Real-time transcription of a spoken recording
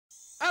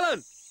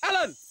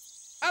Alan!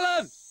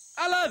 Alan!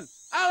 Alan!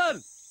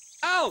 Alan!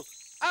 Al!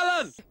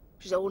 Alan!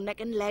 She's all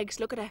neck and legs.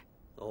 Look at her.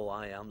 Oh,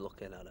 I am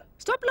looking at her.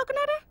 Stop looking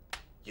at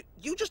her.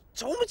 You just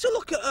told me to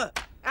look at her.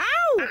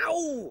 Ow!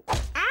 Ow!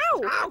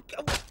 Ow! Ow!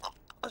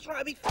 That's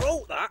right in my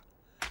throat, that.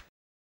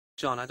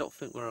 John, I don't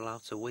think we're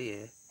allowed to wee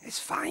here. It's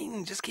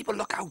fine, just keep a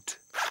lookout.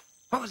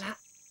 What was that?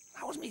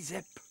 That was me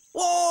zip.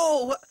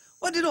 Whoa!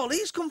 Where did all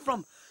these come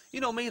from?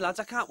 You know me,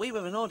 lads, I can't wee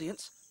with an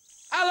audience.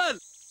 Alan!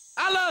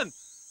 Alan!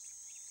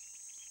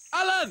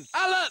 Alan!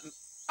 Alan!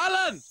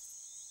 Alan!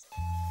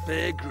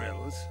 Bear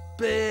Grylls?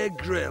 Bear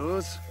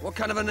Grylls? What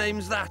kind of a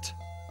name's that?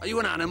 Are you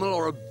an animal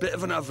or a bit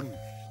of an oven?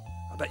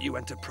 I bet you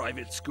went to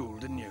private school,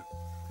 didn't you?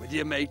 With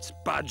your mates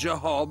Badger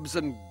Hobbs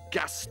and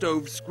Gas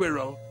Stove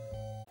Squirrel.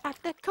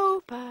 At the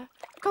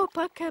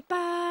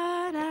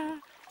Copacabana,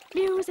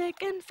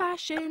 music and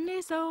fashion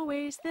is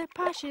always the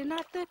passion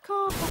at the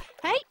Copa.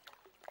 Hey!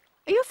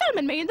 Are you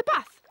filming me in the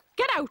bath?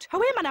 Get out!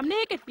 Away, man, I'm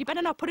naked. You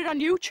better not put it on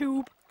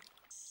YouTube.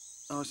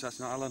 Oh, so that's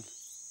not Alan.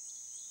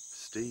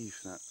 Steve,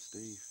 that's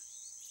Steve.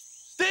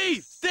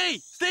 Steve!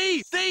 Steve!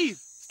 Steve! Steve!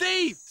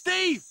 Steve!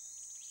 Steve!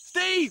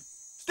 Steve!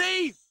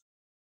 Steve!